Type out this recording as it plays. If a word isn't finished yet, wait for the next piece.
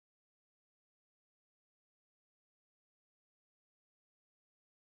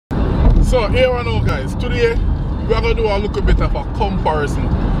So here we know, guys. Today we are gonna do a little bit of a comparison.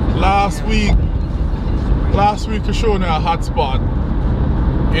 Last week we showed you a hotspot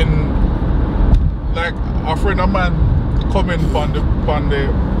in, like, a friend of mine comment on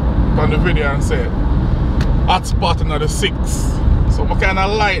the video and said hotspot in the 6. So I kinda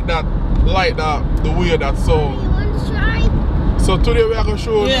like that the way that so today we are gonna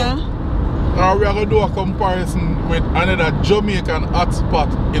show you, or we are gonna do a comparison with another Jamaican hotspot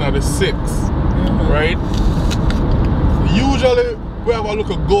in the 6. Right? Usually we have a look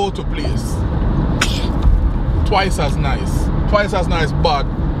at go-to place. Twice as nice, but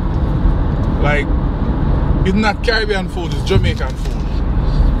like, it's not Caribbean food, it's Jamaican food.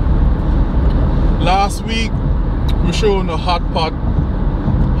 Last week we showed the hot pot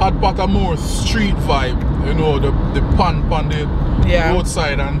a more street vibe, you know, the pan the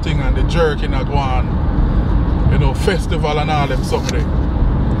roadside and thing, and the jerking at one, you know, festival and all them stuff there.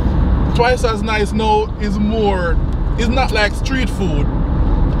 Twice as nice now is more, it's not like street food,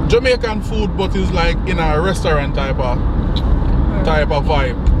 Jamaican food, but it's like in a restaurant type of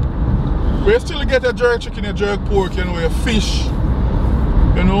vibe. We still get your jerk chicken, your jerk pork, you know, your fish,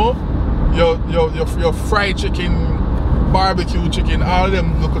 you know, your fried chicken, barbecue chicken, all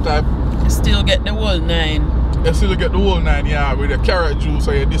them local type. You still get the whole 9. You still get the whole 9, yeah, with the carrot juice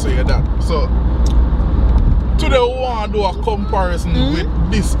or your this or your that. So today we want to do a comparison with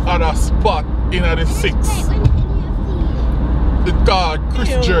this other spot in the 6. It's called Chris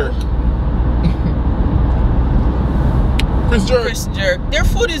Jerk. Chris Jerk. Their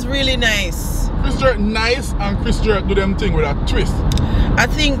food is really nice. Chris Jerk nice, and Chris Jerk do them thing with a twist. I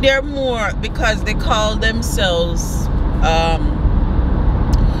think they're more because they call themselves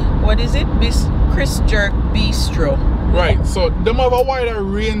what is it? Chris Jerk Bistro. Right, so them have a wider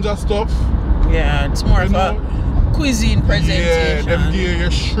range of stuff. Yeah, it's more of a cuisine presentation. Yeah, them give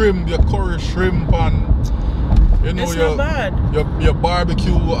your shrimp, your curry shrimp, and you know, your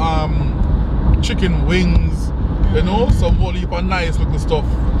barbecue chicken wings, you know, some whole heap of nice looking stuff.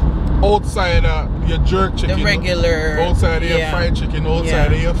 Outside your jerk chicken, the regular, outside your fried chicken,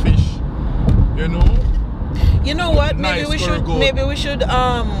 outside your fish, you know. You know what? Maybe we should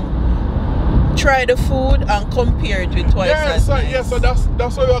try the food and compare it with twice as nice. Yeah, so that's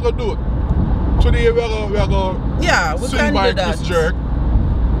what we're gonna do. Today we're gonna we swing can by do that. Chris Jerk,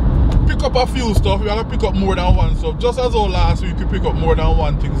 pick up a few stuff. We're gonna pick up more than one stuff. Just as all last week we pick up more than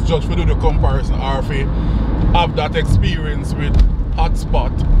one things, just for do the comparison, or if we have that experience with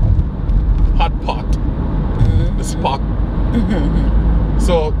hotspot, the spot.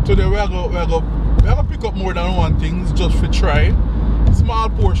 So today we're gonna pick up more than one things just for try. Small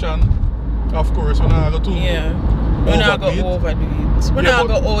portion, of course. We're not going to we're not going to overdo it. We're not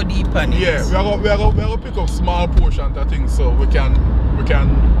going to go deep on it. Yeah, we're going to pick up small portion of things so we can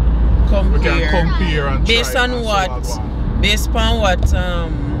compare and based try. Based on what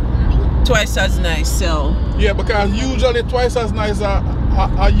twice as nice sell. Yeah, because usually twice as nice are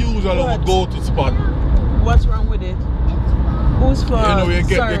usually we go to spot. What's wrong with it? Who's for? You know, you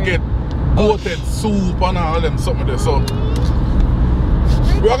get goated soup and all them something there. So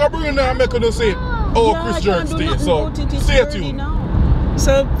we're gonna bring in there and make you see Chris Jerk stay. So stay tuned.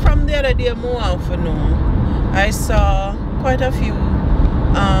 So from the other day, more for now, I saw quite a few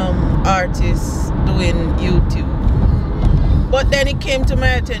artists doing YouTube. But then it came to my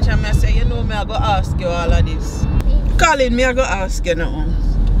attention and I said, you know, I go ask you all of this. Colin, I go ask you now.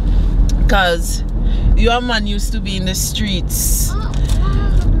 Because your man used to be in the streets,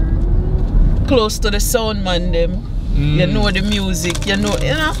 close to the sound man them. You know the music, you know.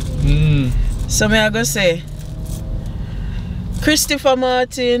 So I go say, Christopher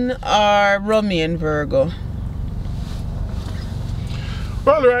Martin or Romy and Virgo?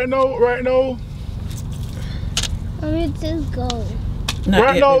 Well, right now. Where did this go?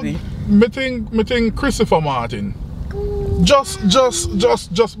 Right now, me think Christopher Martin. Just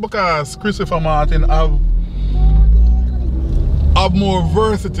because Christopher Martin have more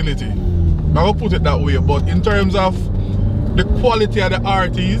versatility. I'm gonna put it that way, but in terms of the quality of the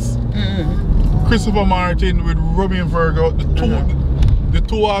artists, Christopher Martin with Romy and Virgo, the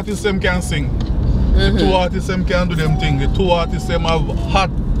two artists them can sing. The two artists them can do them thing. The two artists them have hot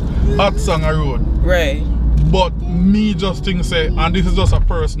song around. Right. But me just think say, and this is just a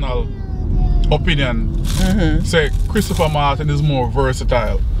personal opinion, say Christopher Martin is more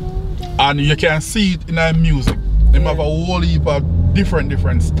versatile. And you can see it in their music. They have a whole heap of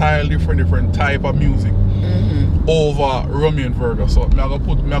different style, different type of music over Romy and Virgo. So I'm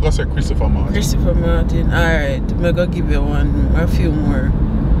gonna say Christopher Martin. Christopher Martin, alright. I'm gonna give you a few more.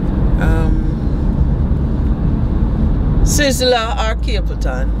 Sizzler or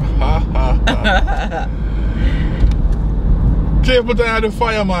Capleton? Capleton are the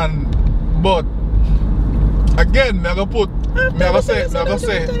fireman, but again, I go say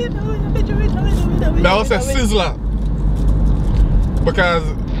Sizzler, because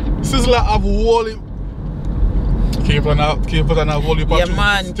Sizzler have whole. Capleton have whole. Yeah,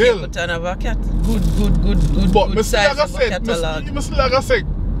 man. Capleton have a cat. Good. But good size of a catalog. Like I said,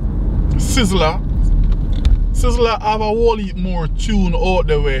 Sizzler have a whole heap more tune out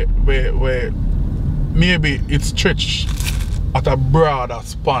there where maybe it's stretched at a broader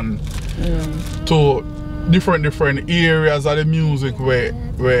span to different areas of the music where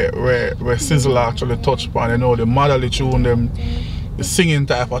Sizzler actually touch upon. You know, the motherly tune them, the singing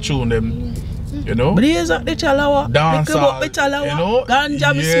type of tune them, you know. Blaze up the chalawa, dancehall, you know,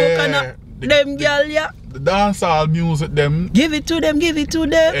 ganja me smoke and them girl, yeah. The dancehall music them. Give it to them.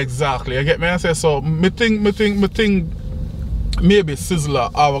 Exactly. You get me? I say so. Me think maybe Sizzler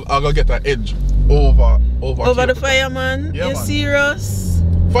I gonna get an edge over the fireman. Yeah, you man. Serious?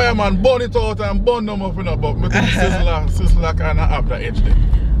 Fireman burn it out and burn them up, you know, but me think Sizzler kinda have that edge there.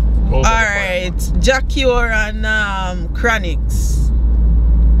 Alright. Jacure and Chronix.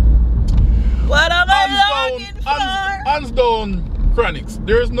 What am I longing for? Hands down Chronix.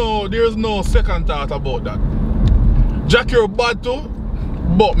 There is no second thought about that. Jacure bad too,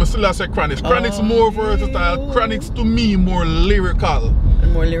 but me still say Chronix. Chronix more versatile. Chronix to me more lyrical.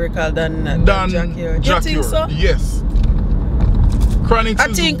 More lyrical than Jacure. You think so? Yes. Chronix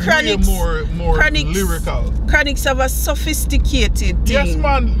is way more lyrical. Chronix have a sophisticated thing. Yes,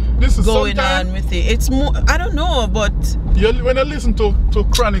 man. This is going on with it. It's more. I don't know, but when I listen to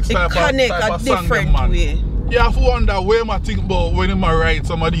Chronix type of song, man, way. You have to wonder where I think about when I write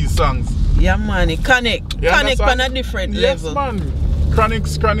some of these songs. Yeah, man. It connect on a different level. Yes, man.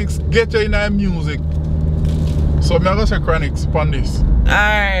 Chronix get you in our music. So I'm gonna say Chronix upon this.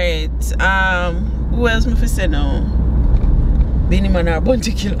 Alright. Who else me fi say now? Benny Man or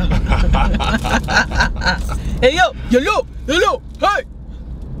Bounty Killer. Hey yo, hey.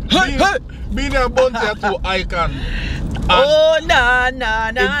 Benny and Bounty are two icons. Oh nah.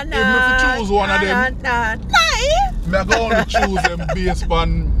 If me choose one of them, me go only choose them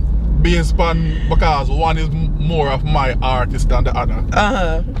based on because one is more of my artist than the other.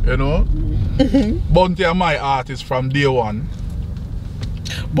 You know? Bounty are my artist from day one.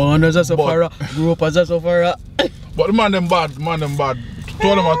 Born as a sufferer, grew up as a sufferer. But the man them bad. Two of them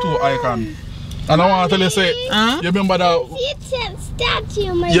are two icons. And I want to tell you, say, you remember that?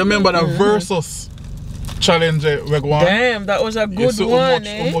 You remember that Versus challenge we go on? Damn, that was a good one.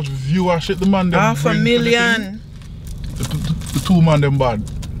 How much viewership the man them 500,000. The two man them bad.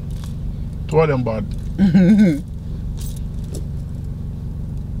 Two of them bad.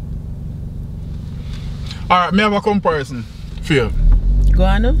 Alright, me have a comparison. Feel. Go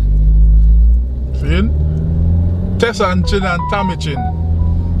on. Feel? Tessan Chin and Tommy Chin.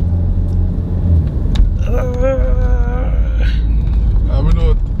 I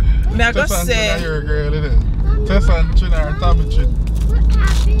know. Me I go say Tessan Chin and Tommy Chin. What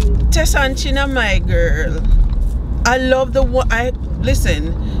happened? Tessan Chin and my girl. I love the one.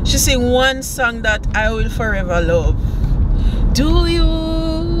 Listen. She sing one song that I will forever love. Do you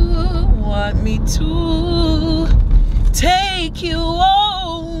want me to take you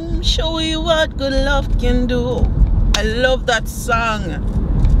home, show you what good love can do? I love that song.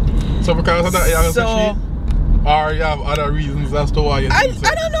 So because of that, you have to or you have other reasons as to why you I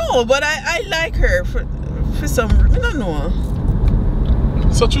don't know, but I like her for some reason. I don't know.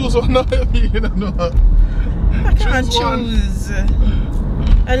 So choose one. You don't know. I can't choose.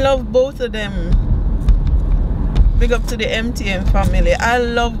 I love both of them. Big up to the MTM family. I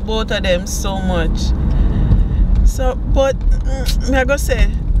love both of them so much. So, but I go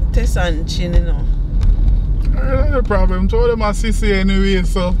say Tessan Chin, you know. No problem. Two of them are CC anyway,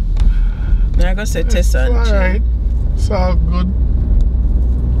 so. I go say Tessan Chin. Alright. It's all good.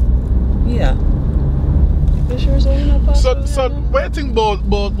 Yeah. You sure so what you think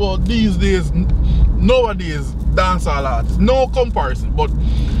about these days, nowadays, dancehall artists? No comparison, but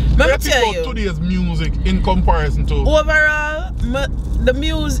what you think about today's music in comparison to? Overall, the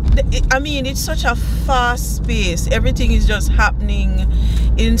music, I mean, it's such a fast space. Everything is just happening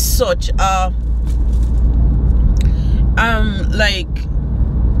in such a, like,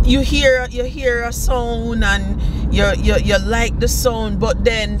 you hear a sound and you like the sound, but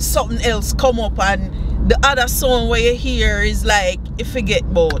then something else come up and the other sound where you hear is like you forget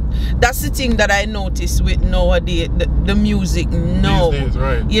about. That's the thing that I notice with nowadays the music now. These days,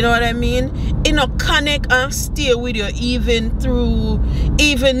 right. You know what I mean? It not connect and stay with you even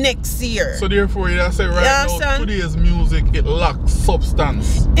next year. So therefore you say right now today's music it lacks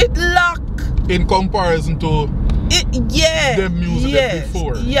substance. It lack in comparison to the music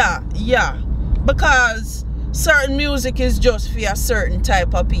before. Yeah. Because certain music is just for a certain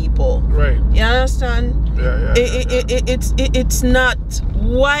type of people. Right. You understand? Yeah. It's not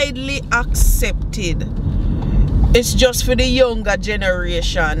widely accepted. It's just for the younger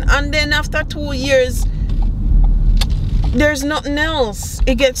generation. And then after 2 years, there's nothing else.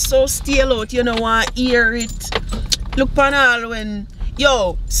 It gets so stale out, you know, want to hear it. Look pan all when,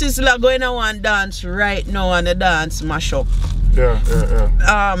 yo, Sizzla going to want dance right now on the dance mash up. Yeah.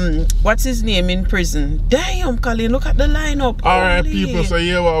 What's his name in prison? Damn, Colin, look at the lineup. Alright, people, so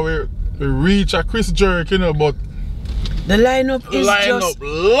yeah, well, we reach a Chris Jerk, you know, but the lineup is just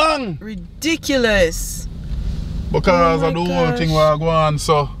long, ridiculous. Because of the whole thing we're going,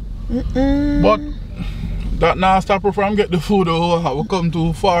 so. But that now stop her from get the food. We come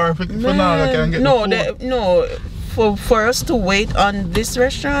too far for now. I can get the food. No, for us to wait on this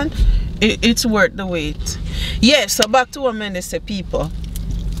restaurant, it's worth the wait. Yeah, so back to what I say, people.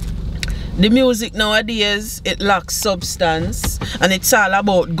 The music nowadays, it lacks substance, and it's all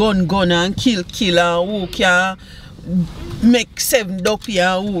about gun and kill and who can make 7 dopey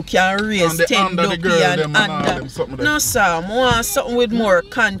and who can raise 10 dopey and under. No sir, I want something with more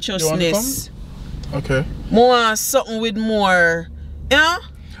consciousness. Okay. More something with more, yeah?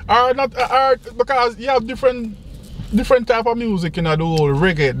 Because you have different type of music in the whole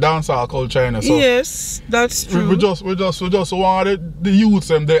reggae dancehall culture, you know, so yes, that's true. We just want the youths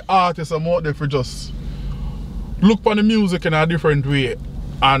and the artists and out there for just look on the music in a different way,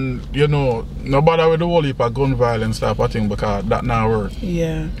 and you know, no bother with the whole heap of gun violence type of thing because that not work.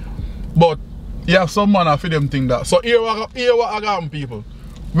 Yeah. But you have some man for them think that. So here what I got, people.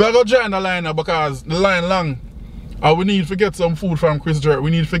 We're going to join the line now because the line long. And we need to get some food from Chris Jerk.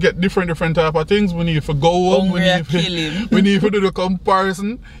 We need to get different type of things. We need to go home. We need to do the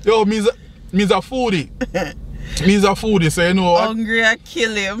comparison. Yo, me's a foodie. Me's a foodie, so you know what? Hungry, I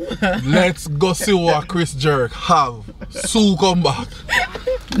kill him. Let's go see what Chris Jerk have. Soon come back.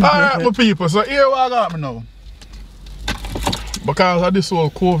 Alright, my people. So here what I got me now. Because of this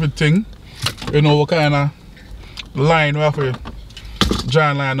whole COVID thing, you know what kind of line we have to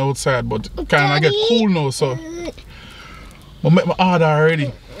giant line outside, but kind of get cool now, so I make my order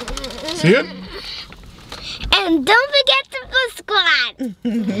already. See it? And don't forget to subscribe.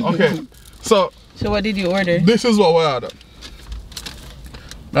 Okay, so what did you order? This is what we ordered.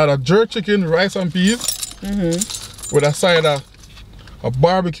 Now the jerk chicken, rice and peas, with a side of a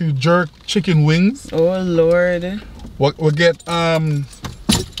barbecue jerk chicken wings. Oh Lord. We get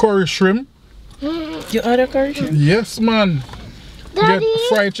curry shrimp. You order curry shrimp? Yes, man. Daddy? Get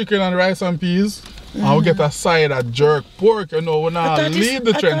fried chicken and rice and peas. And we get a side of jerk pork. You know, we now leave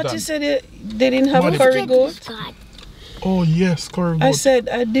the Trenton. I thought you said they didn't have curry goat. Oh yes, curry goat.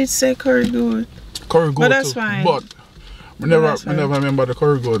 I did say curry goat. Curry goat, but that's fine. But we never remember the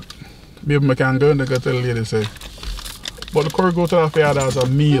curry goat. Maybe I can go and tell the lady say. But the curry goat I had as a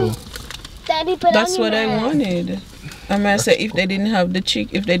meal. Daddy, that's what I wanted. I might say if they didn't have the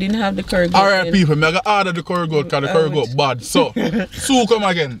curry goat. Alright, people, I'm gonna order the curry goat because the curry goat bad. So, soon come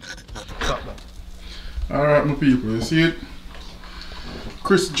again. Alright, my people, you see it?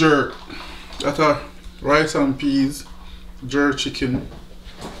 Chris Jerk. That's a rice and peas, jerk chicken.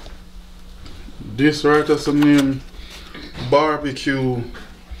 This right has some name barbecue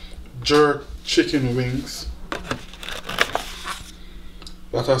jerk chicken wings.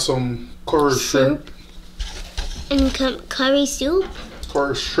 That has some curry shrimp. And curry soup?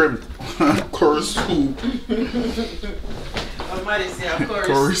 Curry shrimp. Curry soup.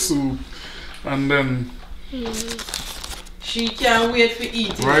 Curry soup. And then she can't wait for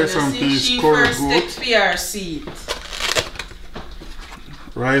eating. Rice and peas, curry goat.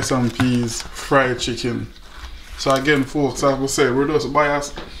 Rice and peas, fried chicken. So again, folks, as we say, we're just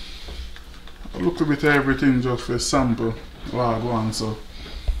biased. A little bit of everything just for sample. Wow, go on, so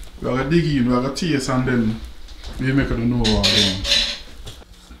we are gonna dig in, we are gonna taste, and then we make it know what we're doing.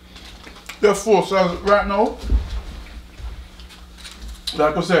 Yeah, folks, right now,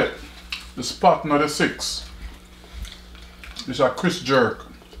 like I said, the spot number 6. This is a Chris Jerk.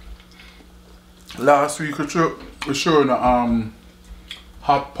 Last week we showed a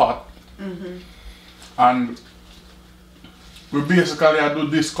hot pot, and we basically do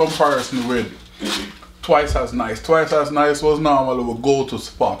this comparison with Twice as nice. Twice as nice was normally our go-to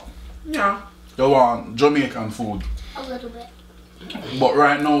spot. Yeah. You want Jamaican food. A little bit. But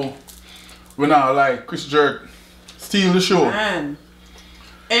right now, we not like Chris Jerk steal the show. Man.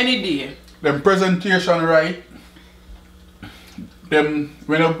 Any day. Them presentation right. Them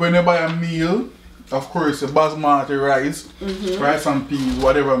when you buy a meal, of course the basmati rice, rice and peas,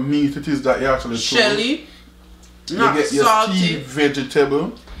 whatever meat it is that you actually choose. Shelly. You Not get your salty. steamed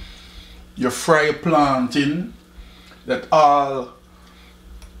vegetable, your fried plantain, that all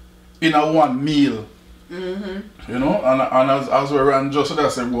in a one meal. You know, and as we ran just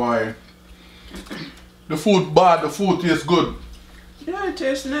that say, boy, the food bad, the food tastes good. Yeah, it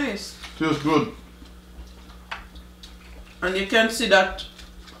tastes nice. Tastes good. And you can see that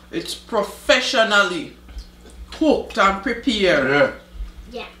it's professionally cooked and prepared.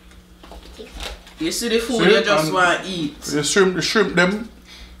 Yeah. Yeah. You see the food See, you just and want to eat. The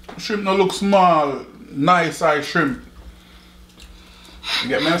shrimp no look small, nice size shrimp. You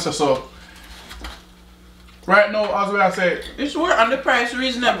get me? So right now, as I say, It's worth and the price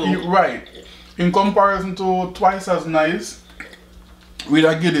reasonable. right. In comparison to twice as nice, we'd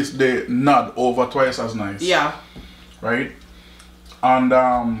give this the nod over twice as nice. Yeah. Right? And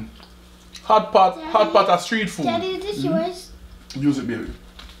hot pot of street food. Daddy, is this yours? Use it, baby.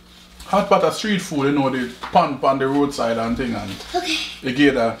 Hot pot of street food, you know, the pan on the roadside and thing, and you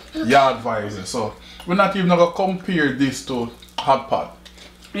get a yard visor. So we're not even gonna compare this to hot pot.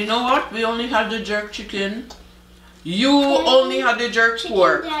 You know what? We only had the jerk chicken. You only had the jerk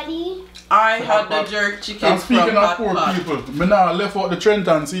pork. Daddy. I had the jerk chicken And speaking from of hot poor pot. people, me now left out the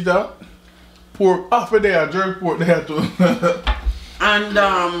Trenton, see that? Pork half a day, jerk pork there too. And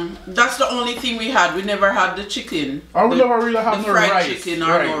that's the only thing we had. We never had the chicken. I would never really have the no fried rice. chicken or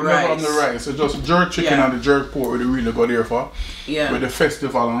right, no never rice. have the rice. It's just jerk chicken Yeah. and the jerk pork we really go there for. Yeah. With the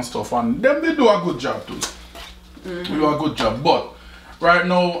festival and stuff. And them they do a good job too. They do a good job. But right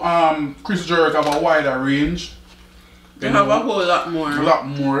now, Chris Jerk have a wider range. They have a whole lot more. A lot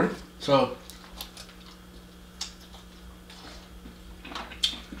more. So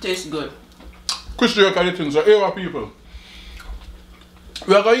Tastes good. Chris Jerk are the things. So here are people.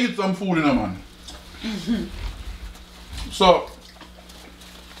 We are gonna eat some food in a man. So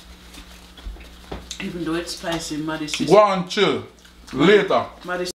Even though it's spicy, Maddie says. go and chill. Later. Maddie